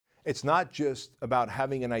It's not just about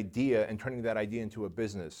having an idea and turning that idea into a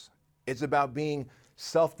business. It's about being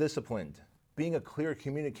self-disciplined, being a clear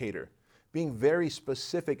communicator, being very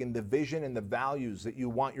specific in the vision and the values that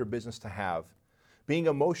you want your business to have, being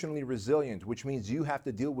emotionally resilient, which means you have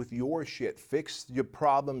to deal with your shit, fix your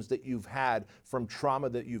problems that you've had from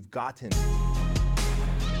trauma that you've gotten.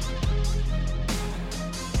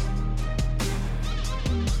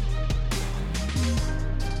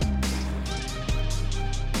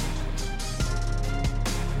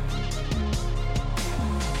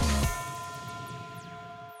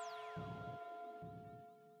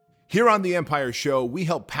 Here on The Empire Show, we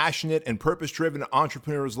help passionate and purpose-driven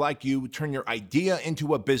entrepreneurs like you turn your idea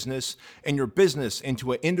into a business and your business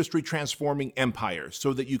into an industry-transforming empire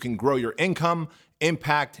so that you can grow your income,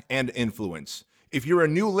 impact, and influence. If you're a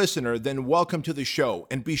new listener, then welcome to the show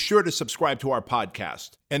and be sure to subscribe to our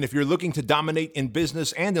podcast. And if you're looking to dominate in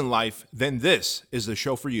business and in life, then this is the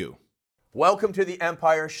show for you. Welcome to The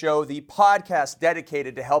Empire Show, the podcast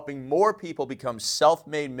dedicated to helping more people become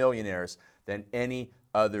self-made millionaires than any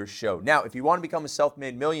other show. Now, if you want to become a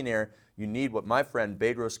self-made millionaire, you need what my friend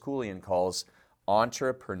Bedros Keuilian calls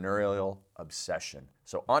entrepreneurial obsession.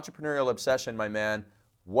 So entrepreneurial obsession, my man,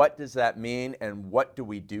 what does that mean and what do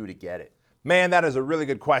we do to get it? Man, that is a really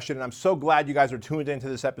good question, and I'm so glad you guys are tuned into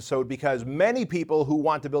this episode because many people who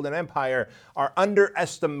want to build an empire are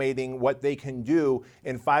underestimating what they can do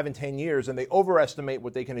in 5 and 10 years, and they overestimate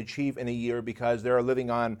what they can achieve in a year because they're living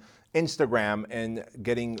on Instagram and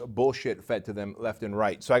getting bullshit fed to them left and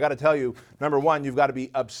right. So I got to tell you, number one, you've got to be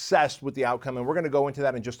obsessed with the outcome, and we're going to go into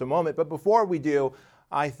that in just a moment. But before we do,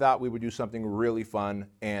 I thought we would do something really fun,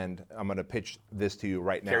 and I'm going to pitch this to you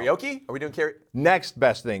right now. Karaoke? Are we doing karaoke? Next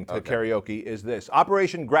best thing to karaoke is this,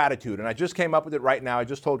 Operation Gratitude, and I just came up with it right now. I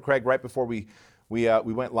just told Craig right before we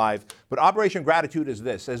went live. But Operation Gratitude is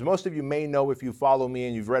this. As most of you may know if you follow me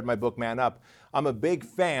and you've read my book, Man Up, I'm a big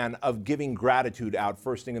fan of giving gratitude out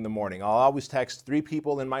first thing in the morning. I'll always text 3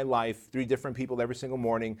 people in my life, 3 different people every single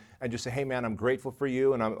morning, and just say, hey man, I'm grateful for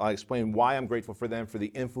you, and I'll explain why I'm grateful for them, for the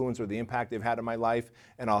influence or the impact they've had in my life,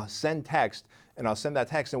 and I'll send text, and I'll send that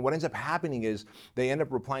text, and what ends up happening is they end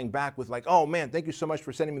up replying back with like, oh man, thank you so much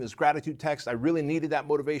for sending me this gratitude text. I really needed that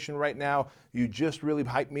motivation right now. You just really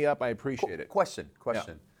hyped me up. I appreciate it. Question.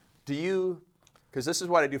 Yeah. Do you, because this is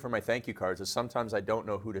what I do for my thank you cards, is sometimes I don't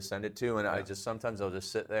know who to send it to, and sometimes I'll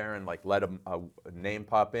just sit there and like let a name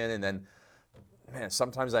pop in, and then, man,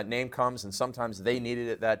 sometimes that name comes, and sometimes they needed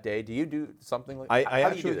it that day. Do you do something like that? I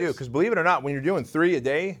actually do, because believe it or not, when you're doing 3 a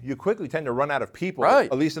day, you quickly tend to run out of people,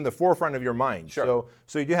 right, at least in the forefront of your mind. Sure.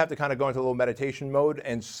 So you do have to kind of go into a little meditation mode,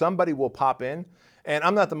 and somebody will pop in. And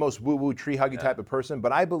I'm not the most woo-woo, tree-huggy type of person,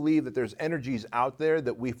 but I believe that there's energies out there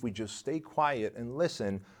that if we just stay quiet and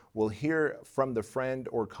listen, we'll hear from the friend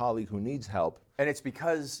or colleague who needs help. And it's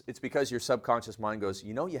because your subconscious mind goes,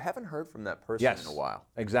 you know, you haven't heard from that person in a while.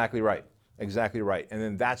 Exactly right. Exactly right. And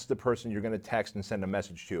then that's the person you're going to text and send a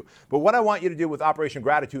message to. But what I want you to do with Operation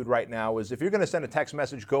Gratitude right now is if you're going to send a text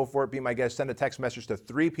message, go for it. Be my guest. Send a text message to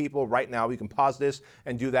 3 people right now. You can pause this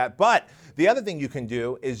and do that. But the other thing you can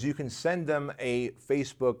do is you can send them a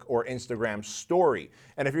Facebook or Instagram story.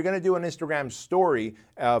 And if you're going to do an Instagram story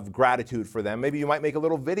of gratitude for them, maybe you might make a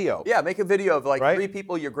little video. Yeah, make a video of like 3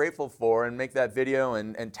 people you're grateful for and make that video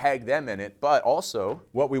and tag them in it. But also,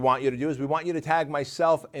 what we want you to do is we want you to tag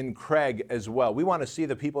myself and Craig as well. We want to see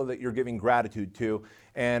the people that you're giving gratitude to,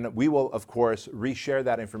 and we will, of course, reshare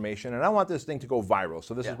that information. And I want this thing to go viral,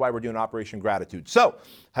 so this is why we're doing Operation Gratitude. So,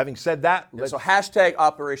 having said that, so hashtag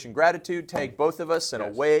Operation Gratitude, tag both of us, and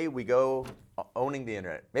away we go, owning the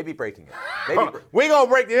internet. Maybe breaking it. We're going to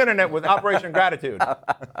break the internet with Operation Gratitude.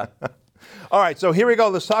 All right, so here we go.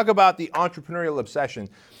 Let's talk about the entrepreneurial obsession.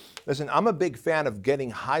 Listen, I'm a big fan of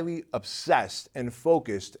getting highly obsessed and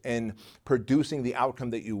focused and producing the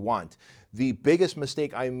outcome that you want. The biggest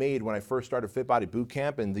mistake I made when I first started Fit Body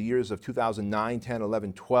Bootcamp in the years of 2009, 10,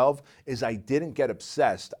 11, 12 is I didn't get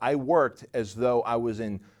obsessed. I worked as though I was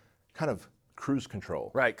in kind of cruise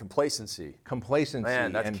control. Right, complacency.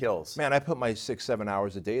 Man, that kills. Man, I put my 6-7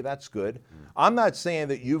 hours a day. That's good. I'm not saying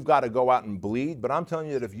that you've got to go out and bleed, but I'm telling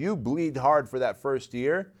you that if you bleed hard for that first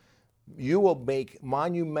year, you will make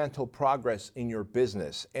monumental progress in your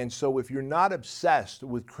business. And so if you're not obsessed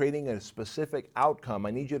with creating a specific outcome,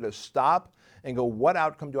 I need you to stop and go, what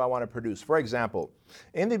outcome do I want to produce? For example,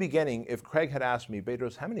 in the beginning, if Craig had asked me,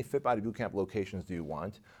 Bedros, how many Fit Body Bootcamp locations do you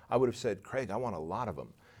want? I would have said, Craig, I want a lot of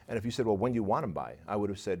them. And if you said, well, when do you want them by? I would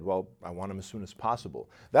have said, well, I want them as soon as possible.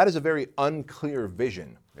 That is a very unclear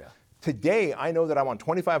vision. Yeah. Today, I know that I want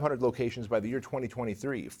 2,500 locations by the year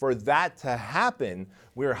 2023. For that to happen,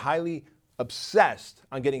 we're highly obsessed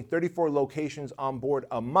on getting 34 locations on board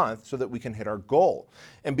a month so that we can hit our goal.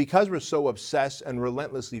 And because we're so obsessed and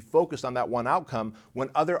relentlessly focused on that one outcome, when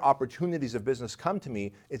other opportunities of business come to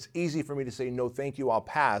me, it's easy for me to say, no, thank you, I'll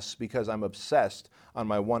pass, because I'm obsessed on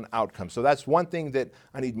my one outcome. So that's one thing that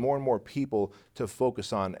I need more and more people to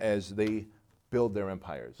focus on as they build their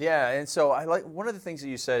empires. Yeah, and so I like one of the things that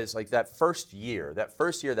you said is like that first year,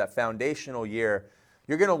 that foundational year,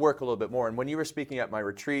 you're going to work a little bit more. And when you were speaking at my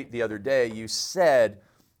retreat the other day, you said,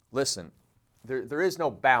 listen, there is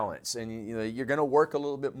no balance, and you're going to work a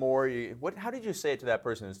little bit more. How did you say it to that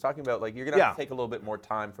person? It's talking about like you're going to have to take a little bit more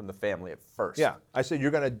time from the family at first. Yeah, I said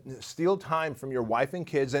you're going to steal time from your wife and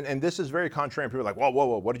kids, and this is very contrary. People are like,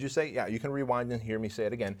 whoa, what did you say? Yeah, you can rewind and hear me say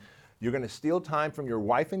it again. You're going to steal time from your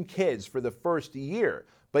wife and kids for the first year,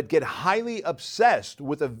 but get highly obsessed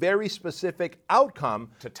with a very specific outcome.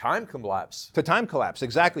 To time collapse. To time collapse,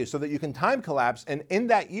 exactly. So that you can time collapse, and in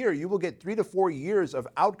that year, you will get 3 to 4 years of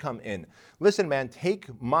outcome in. Listen, man, take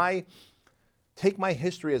my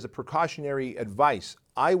history as a precautionary advice.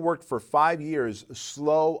 I worked for 5 years,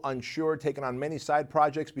 slow, unsure, taking on many side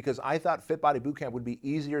projects because I thought Fit Body Bootcamp would be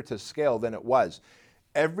easier to scale than it was.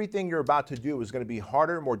 Everything you're about to do is going to be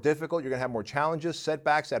harder, more difficult. You're going to have more challenges,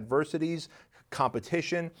 setbacks, adversities,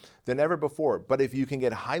 competition than ever before. But if you can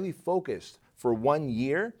get highly focused for 1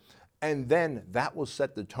 year, and then that will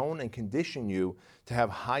set the tone and condition you to have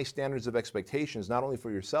high standards of expectations, not only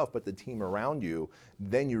for yourself, but the team around you,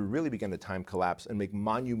 then you really begin to time collapse and make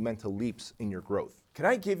monumental leaps in your growth. Can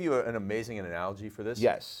I give you an amazing analogy for this?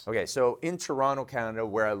 Yes. Okay, so in Toronto, Canada,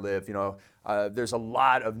 where I live, there's a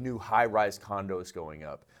lot of new high-rise condos going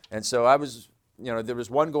up. And so there was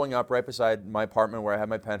one going up right beside my apartment where I had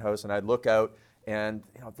my penthouse, and I'd look out, and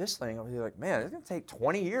this thing, I was like, man, it's going to take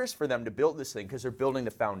 20 years for them to build this thing because they're building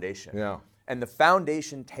the foundation. Yeah. And the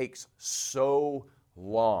foundation takes so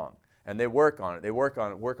long, and they work on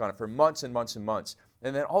it for months and months and months.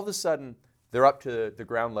 And then all of a sudden, they're up to the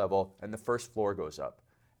ground level, and the first floor goes up.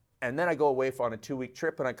 And then I go away on a 2-week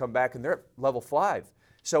trip, and I come back, and they're at level 5.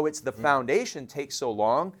 So it's the foundation takes so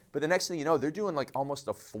long, but the next thing you know, they're doing like almost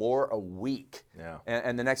a floor a week. Yeah.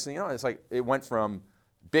 And the next thing you know, it's like it went from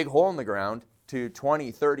big hole in the ground to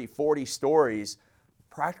 20, 30, 40 stories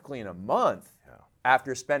practically in a month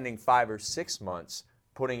after spending 5 or 6 months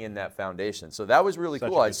putting in that foundation. So that was really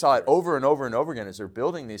cool. I saw it over and over and over again as they're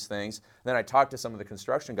building these things. Then I talked to some of the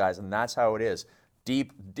construction guys, and that's how it is.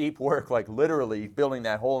 Deep work, like literally building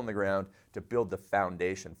that hole in the ground to build the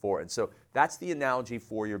foundation for it. And so that's the analogy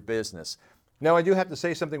for your business. Now, I do have to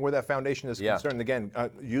say something where that foundation is concerned. Again,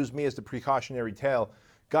 use me as the precautionary tale.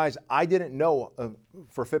 Guys, I didn't know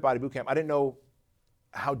for Fit Body Bootcamp, I didn't know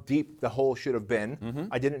how deep the hole should have been.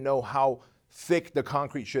 I didn't know how thick the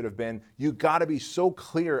concrete should have been. You got to be so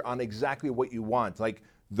clear on exactly what you want. Like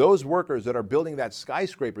those workers that are building that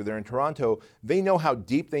skyscraper there in Toronto, they know how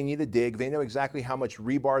deep they need to dig. They know exactly how much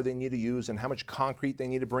rebar they need to use and how much concrete they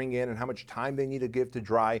need to bring in and how much time they need to give to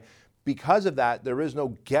dry. Because of that, there is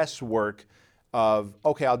no guesswork of,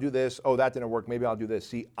 okay, I'll do this. Oh, that didn't work. Maybe I'll do this.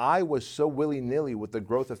 See, I was so willy-nilly with the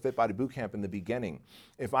growth of Fit Body Bootcamp in the beginning.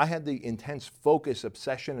 If I had the intense focus,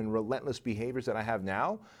 obsession, and relentless behaviors that I have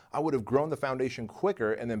now, I would have grown the foundation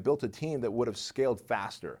quicker and then built a team that would have scaled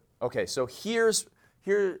faster. Okay, so here's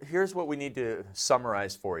what we need to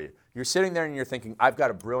summarize for you. You're sitting there and you're thinking, I've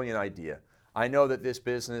got a brilliant idea. I know that this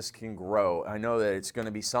business can grow. I know that it's going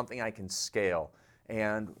to be something I can scale.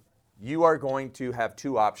 And you are going to have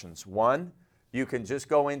 2 options. One, you can just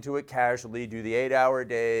go into it casually, do the 8-hour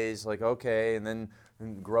days, like, okay, and then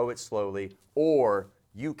grow it slowly. Or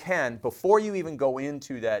you can, before you even go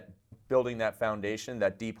into that, building that foundation,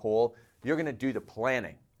 that deep hole, you're going to do the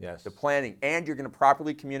planning. Yes. The planning, and you're going to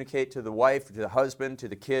properly communicate to the wife, to the husband, to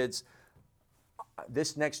the kids.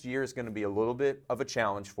 This next year is going to be a little bit of a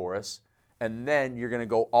challenge for us, and then you're going to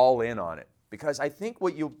go all in on it. Because I think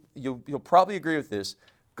what you'll probably agree with this,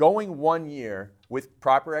 going 1 year with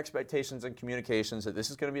proper expectations and communications that this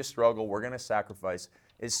is going to be a struggle, we're going to sacrifice,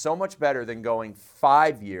 is so much better than going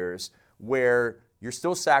 5 years where you're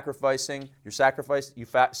still sacrificing, you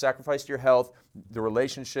sacrificed your health, the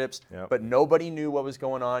relationships, but nobody knew what was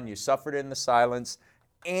going on. You suffered in the silence,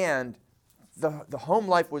 and the home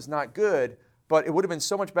life was not good, but it would have been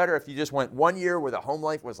so much better if you just went 1 year where the home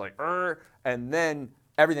life was like, and then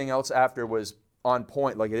everything else after was on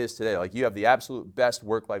point like it is today. Like you have the absolute best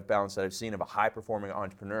work-life balance that I've seen of a high-performing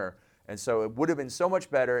entrepreneur. And so it would have been so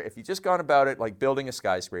much better if you just gone about it like building a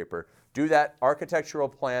skyscraper. Do that architectural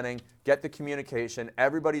planning, get the communication,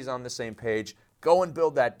 everybody's on the same page, go and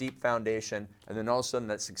build that deep foundation, and then all of a sudden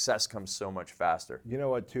that success comes so much faster. You know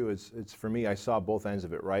what, too? It's for me, I saw both ends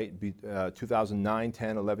of it, right? 2009,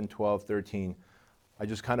 10, 11, 12, 13, I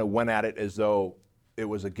just kind of went at it as though it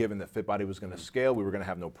was a given that FitBody was going to scale. We were going to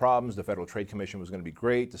have no problems. The Federal Trade Commission was going to be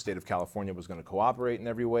great. The state of California was going to cooperate in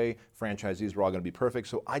every way. Franchisees were all going to be perfect.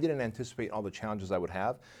 So I didn't anticipate all the challenges I would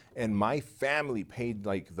have. And my family paid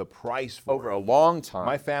like the price for Over a long time.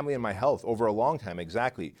 my family and my health over a long time,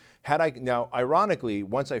 exactly. Now, ironically,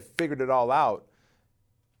 once I figured it all out,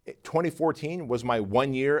 2014 was my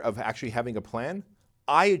 1 year of actually having a plan.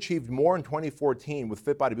 I achieved more in 2014 with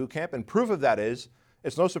FitBody Bootcamp, and proof of that is,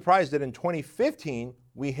 it's no surprise that in 2015,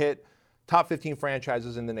 we hit top 15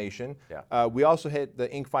 franchises in the nation. Yeah. We also hit the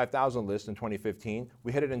Inc. 5000 list in 2015.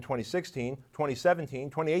 We hit it in 2016, 2017,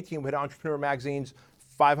 2018, we hit Entrepreneur Magazine's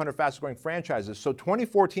 500 fastest growing franchises. So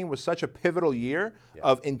 2014 was such a pivotal year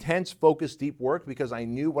of intense, focused, deep work because I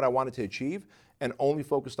knew what I wanted to achieve and only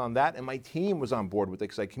focused on that. And my team was on board with it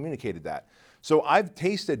because I communicated that. So I've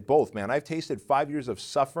tasted both, man. I've tasted 5 years of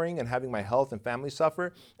suffering and having my health and family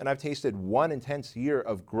suffer. And I've tasted one intense year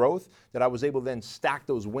of growth that I was able to then stack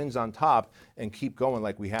those wins on top and keep going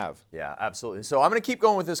like we have. Yeah, absolutely. So I'm going to keep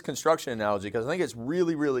going with this construction analogy because I think it's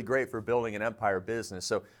really, really great for building an empire business.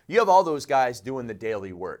 So you have all those guys doing the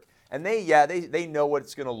daily work. And they know what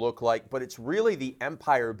it's going to look like, but it's really the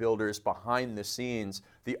empire builders behind the scenes,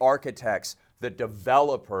 the architects, the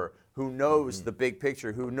developer who knows the big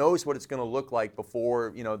picture, who knows what it's going to look like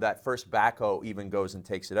before that first backhoe even goes and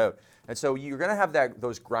takes it out. And so you're going to have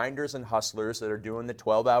those grinders and hustlers that are doing the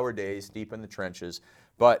 12-hour days deep in the trenches,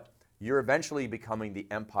 but you're eventually becoming the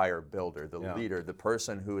empire builder, the leader, the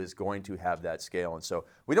person who is going to have that scale. And so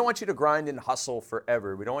we don't want you to grind and hustle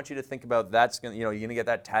forever. We don't want you to think about you're going to get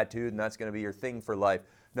that tattooed and that's going to be your thing for life.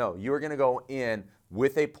 No, you're going to go in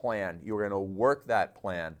with a plan. You're going to work that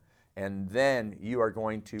plan. And then you are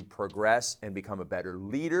going to progress and become a better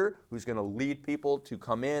leader who's going to lead people to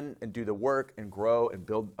come in and do the work and grow and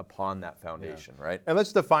build upon that foundation, right? And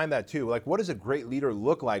let's define that too. Like, what does a great leader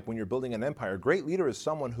look like when you're building an empire? A great leader is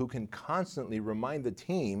someone who can constantly remind the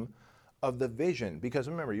team of the vision. Because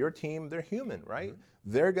remember, your team, they're human, right?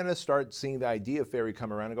 They're going to start seeing the idea fairy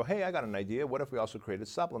come around and go, hey, I got an idea. What if we also created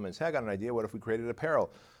supplements? Hey, I got an idea. What if we created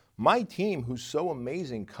apparel? My team, who's so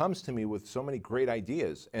amazing, comes to me with so many great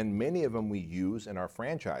ideas, and many of them we use in our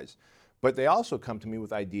franchise. But they also come to me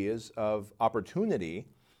with ideas of opportunity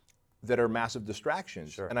that are massive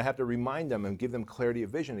distractions. Sure. And I have to remind them and give them clarity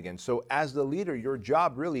of vision again. So as the leader, your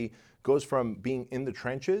job really goes from being in the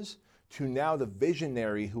trenches to now the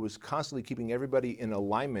visionary who is constantly keeping everybody in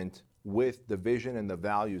alignment with the vision and the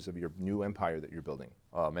values of your new empire that you're building.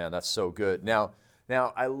 Oh man, that's so good. Now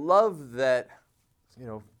I love that,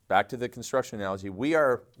 back to the construction analogy, we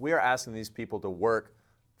are asking these people to work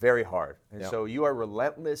very hard. And so you are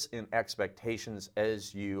relentless in expectations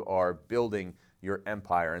as you are building your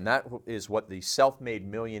empire. And that is what the self-made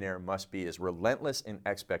millionaire must be, is relentless in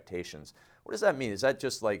expectations. What does that mean? Is that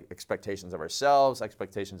just like expectations of ourselves,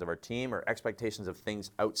 expectations of our team, or expectations of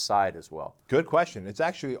things outside as well? Good question. It's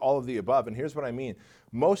actually all of the above. And here's what I mean.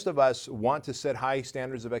 Most of us want to set high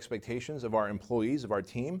standards of expectations of our employees, of our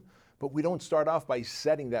team, but we don't start off by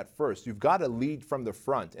setting that first. You've got to lead from the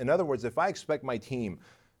front. In other words, if I expect my team,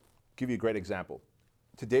 give you a great example.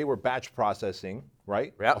 Today we're batch processing,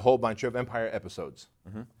 right? Yep. A whole bunch of Empire episodes.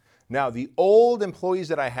 Now, the old employees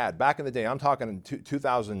that I had back in the day, I'm talking in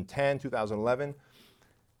 2010, 2011,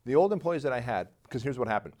 the old employees that I had, because here's what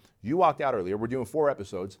happened. You walked out earlier, we're doing 4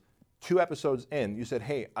 episodes. 2 episodes in, you said,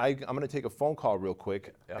 hey, I'm going to take a phone call real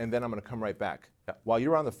quick, and then I'm going to come right back. While you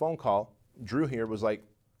were on the phone call, Drew here was like,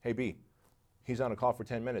 hey, B, he's on a call for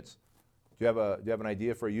 10 minutes. Do you have an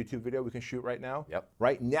idea for a YouTube video we can shoot right now? Yep.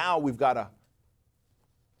 Right now, we've got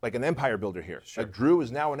an empire builder here. Sure. Like Drew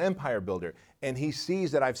is now an empire builder, and he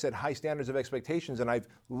sees that I've set high standards of expectations, and I've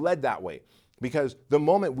led that way. Because the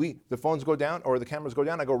moment the phones go down or the cameras go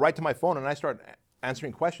down, I go right to my phone and I start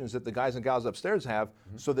answering questions that the guys and gals upstairs have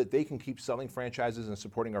so that they can keep selling franchises and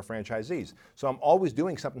supporting our franchisees. So I'm always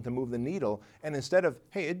doing something to move the needle. And instead of,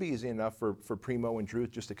 hey, it'd be easy enough for Primo and Drew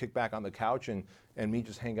just to kick back on the couch and me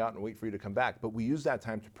just hang out and wait for you to come back. But we use that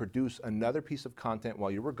time to produce another piece of content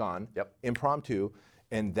while you were gone, impromptu,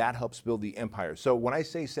 and that helps build the empire. So when I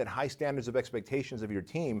say set high standards of expectations of your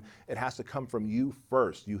team, it has to come from you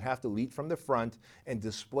first. You have to lead from the front and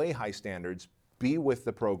display high standards, be with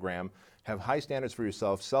the program, have high standards for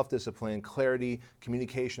yourself, self-discipline, clarity,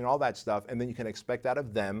 communication, all that stuff, and then you can expect that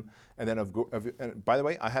of them. And then, and by the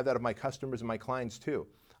way, I have that of my customers and my clients too.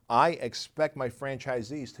 I expect my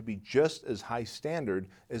franchisees to be just as high standard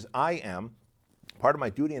as I am. Part of my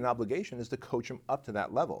duty and obligation is to coach them up to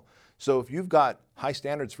that level. So if you've got high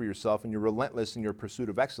standards for yourself and you're relentless in your pursuit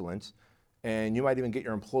of excellence, and you might even get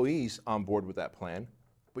your employees on board with that plan,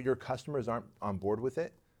 but your customers aren't on board with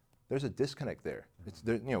it, there's a disconnect there.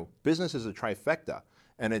 Business is a trifecta,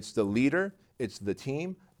 and it's the leader, it's the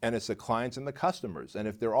team, and it's the clients and the customers. And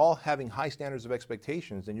if they're all having high standards of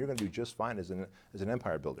expectations, then you're going to do just fine as an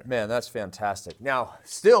empire builder. Man, that's fantastic. Now,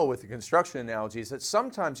 still with the construction analogies, that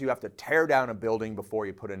sometimes you have to tear down a building before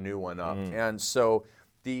you put a new one up. And so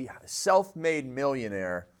the self-made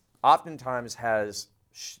millionaire oftentimes has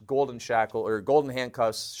golden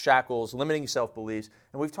handcuffs, shackles, limiting self-beliefs.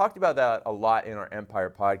 And we've talked about that a lot in our Empire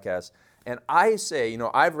podcast. And I say,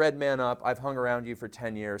 I've read Man Up, I've hung around you for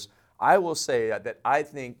 10 years. I will say that I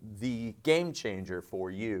think the game changer for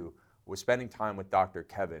you was spending time with Dr.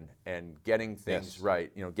 Kevin and getting things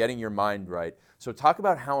right, getting your mind right. So talk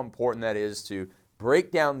about how important that is to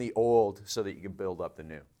break down the old so that you can build up the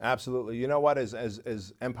new. Absolutely. You know what?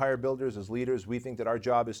 As empire builders, as leaders, we think that our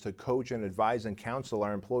job is to coach and advise and counsel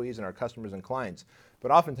our employees and our customers and clients. But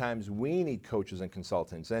oftentimes we need coaches and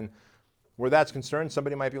consultants. And where that's concerned,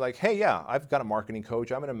 somebody might be like, hey, yeah, I've got a marketing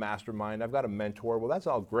coach, I'm in a mastermind, I've got a mentor. Well, that's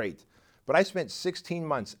all great. But I spent 16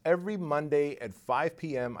 months, every Monday at 5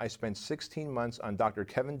 p.m., I spent 16 months on Dr.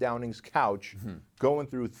 Kevin Downing's couch, going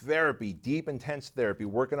through therapy, deep, intense therapy,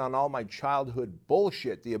 working on all my childhood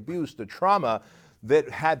bullshit, the abuse, the trauma that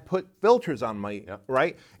had put filters on my,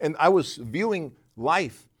 right? And I was viewing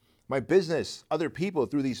life, my business, other people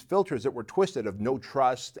through these filters that were twisted of no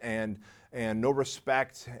trust and no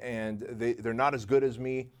respect, and they're not as good as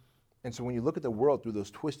me. And so when you look at the world through those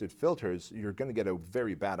twisted filters, you're going to get a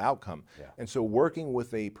very bad outcome. And so working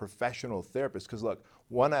with a professional therapist, because look,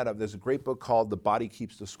 there's a great book called The Body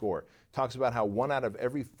Keeps the Score. It talks about how one out of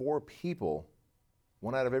every four people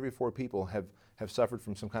have suffered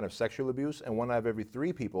from some kind of sexual abuse, and 1 out of every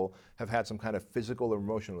 3 people have had some kind of physical or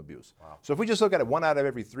emotional abuse. Wow. So if we just look at it, 1 out of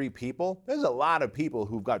every 3 people, there's a lot of people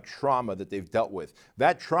who've got trauma that they've dealt with.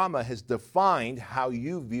 That trauma has defined how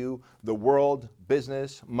you view the world,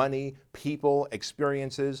 business, money, people,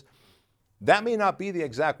 experiences. That may not be the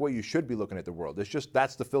exact way you should be looking at the world. It's just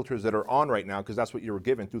that's the filters that are on right now because that's what you were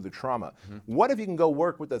given through the trauma. What if you can go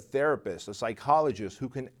work with a therapist, a psychologist who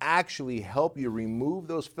can actually help you remove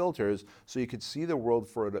those filters so you could see the world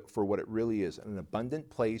for what it really is, an abundant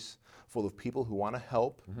place full of people who want to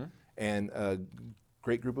help and a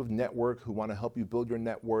great group of network who want to help you build your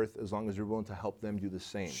net worth as long as you're willing to help them do the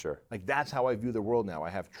same. Sure. Like that's how I view the world now. I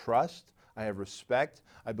have trust, I have respect,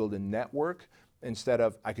 I build a network. Instead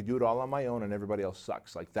of I could do it all on my own and everybody else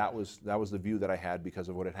sucks. Like that was the view that I had because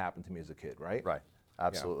of what had happened to me as a kid, right? Right,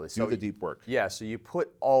 absolutely. Yeah. Do the deep work. Yeah, so you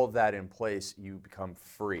put all of that in place, you become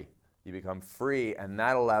free. You become free, and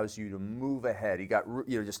that allows you to move ahead.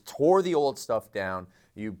 You just tore the old stuff down.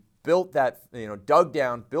 You built that, dug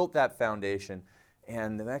down, built that foundation,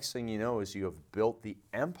 and the next thing you know is you have built the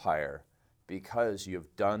empire because you have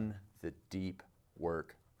done the deep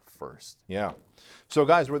work first. Yeah. So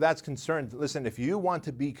guys, where that's concerned, listen, if you want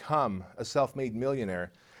to become a self-made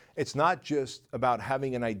millionaire, it's not just about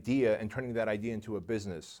having an idea and turning that idea into a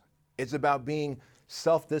business. It's about being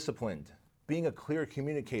self-disciplined, being a clear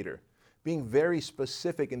communicator, being very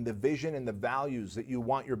specific in the vision and the values that you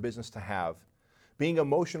want your business to have, being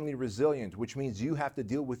emotionally resilient, which means you have to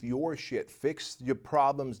deal with your shit, fix your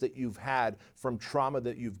problems that you've had from trauma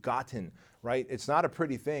that you've gotten, right? It's not a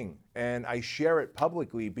pretty thing. And I share it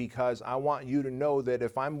publicly because I want you to know that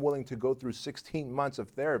if I'm willing to go through 16 months of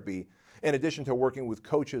therapy, in addition to working with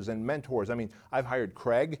coaches and mentors, I mean, I've hired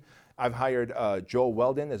Craig, I've hired Joel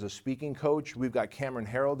Weldon as a speaking coach. We've got Cameron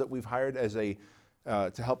Harold that we've hired as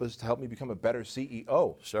to help me become a better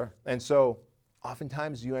CEO. Sure. And so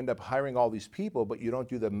oftentimes you end up hiring all these people, but you don't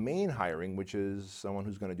do the main hiring, which is someone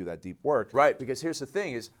who's going to do that deep work. Right, because here's the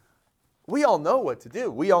thing is, we all know what to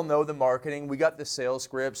do. We all know the marketing. We got the sales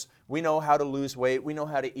scripts. We know how to lose weight. We know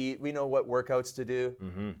how to eat. We know what workouts to do.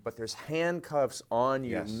 But there's handcuffs on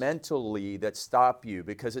you mentally that stop you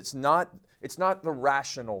because it's not the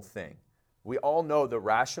rational thing. We all know the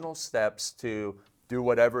rational steps to do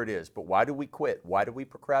whatever it is. But why do we quit? Why do we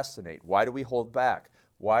procrastinate? Why do we hold back?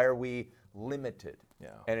 Why are we limited?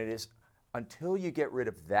 And it is until you get rid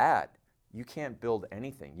of that, you can't build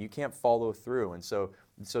anything. You can't follow through. And so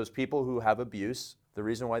it's people who have abuse, the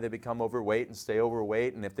reason why they become overweight and stay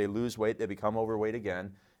overweight, and if they lose weight, they become overweight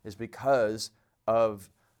again, is because of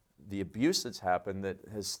the abuse that's happened that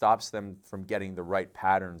has stops them from getting the right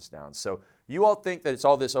patterns down. So you all think that it's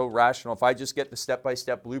all this rational. If I just get the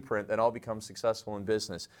step-by-step blueprint, then I'll become successful in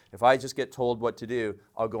business. If I just get told what to do,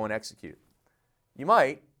 I'll go and execute. You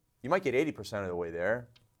might get 80% of the way there,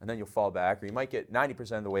 and then you'll fall back, or you might get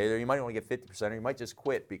 90% of the way there. You might only get 50%, or you might just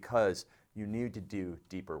quit because you need to do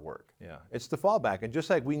deeper work. Yeah, it's the fallback. And just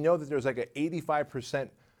like we know that there's like an 85%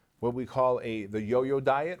 what we call the yo-yo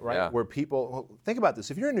diet, right? Yeah. Where people, think about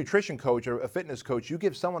this. If you're a nutrition coach or a fitness coach, you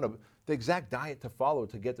give someone the exact diet to follow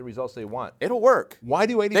to get the results they want. It'll work. Why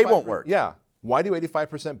do 85%? They won't work. Yeah. Why do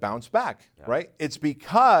 85% bounce back, right? It's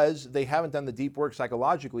because they haven't done the deep work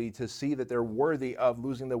psychologically to see that they're worthy of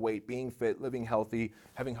losing the weight, being fit, living healthy,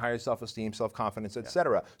 having higher self-esteem, self-confidence,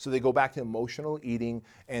 etc. So they go back to emotional eating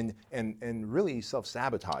and really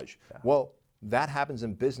self-sabotage. Well, that happens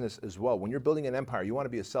in business as well. When you're building an empire, you want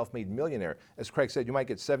to be a self-made millionaire. As Craig said, you might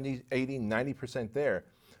get 70, 80, 90% there,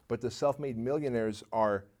 but the self-made millionaires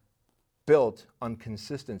are built on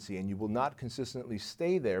consistency, and you will not consistently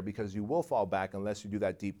stay there because you will fall back unless you do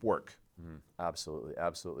that deep work. Absolutely,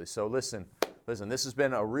 absolutely. So listen, this has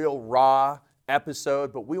been a real raw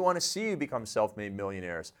episode, but we want to see you become self-made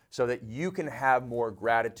millionaires so that you can have more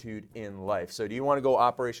gratitude in life. So do you want to go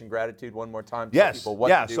Operation Gratitude one more time? Tell Yes. people what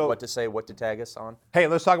to do, what to say, what to tag us on? Hey,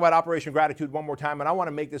 let's talk about Operation Gratitude one more time, and I want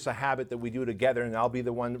to make this a habit that we do together, and I'll be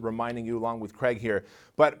the one reminding you along with Craig here.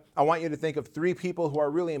 But I want you to think of 3 people who are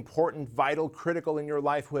really important, vital, critical in your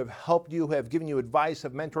life, who have helped you, who have given you advice,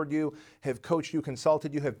 have mentored you, have coached you,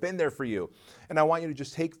 consulted you, have been there for you. And I want you to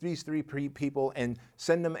just take these 3 people and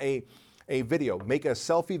send them a video. Make a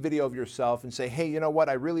selfie video of yourself and say, hey, you know what?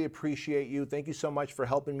 I really appreciate you. Thank you so much for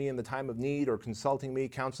helping me in the time of need or consulting me,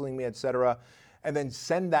 counseling me, etc. And then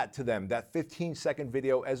send that to them, that 15-second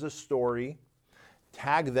video as a story.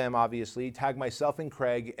 Tag them, obviously. Tag myself and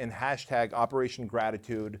Craig and hashtag Operation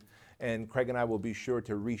Gratitude. And Craig and I will be sure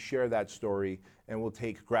to reshare that story, and we'll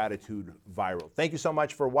take gratitude viral. Thank you so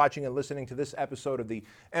much for watching and listening to this episode of The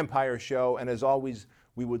Empire Show. And as always,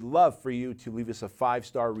 we would love for you to leave us a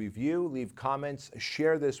 5-star review, leave comments,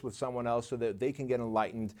 share this with someone else so that they can get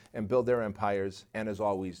enlightened and build their empires. And as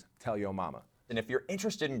always, tell your mama. And if you're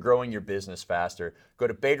interested in growing your business faster, go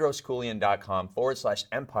to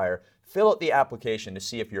bedroskoulian.com/empire, fill out the application to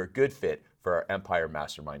see if you're a good fit for our Empire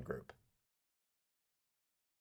Mastermind group.